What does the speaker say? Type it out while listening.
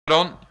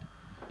on.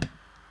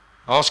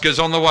 Oscar's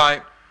on the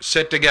way,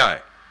 set to go.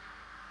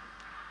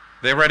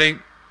 They're ready.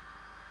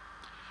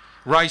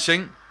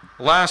 Racing.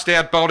 Last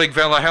out, Baltic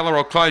Valhalla,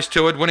 or close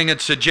to it, winning at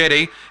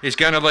Sajetti, is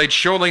going to lead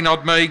Surely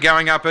Not Me,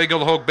 going up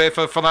Eagle Hawk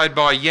Beffa, followed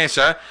by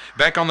Yesser.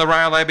 Back on the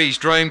rail, Abby's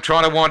Dream,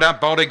 trying to wind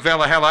up Baltic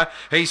Valhalla.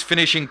 He's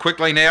finishing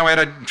quickly now, out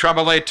of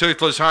trouble there,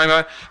 Toothless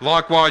Homer.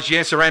 Likewise,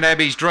 Yesser and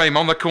Abby's Dream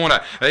on the corner.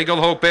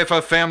 Eagle Hawk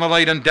Beffa found the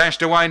lead and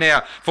dashed away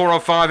now. 4 or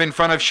 5 in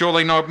front of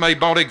Surely Not Me,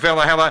 Baltic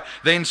Valhalla,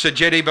 then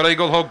Sajetti, but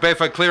Eagle Hawk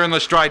Beffa clear in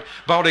the straight.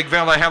 Baltic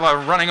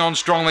Valhalla running on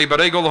strongly,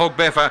 but Eagle Hawk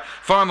Beffa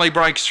finally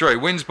breaks through,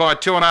 wins by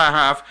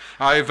 2.5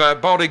 over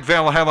Baltic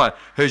Valhalla,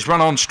 who's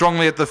run on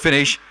strongly at the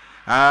finish.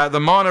 The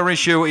minor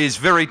issue is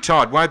very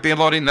tight. Won't be a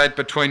lot in that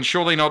between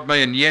Surely Not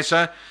Me and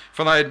Yesser,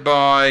 followed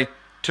by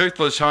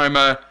Toothless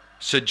Homer,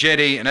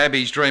 Sajetti and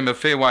Abby's Dream a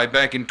fair way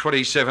back in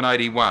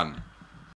 27.81.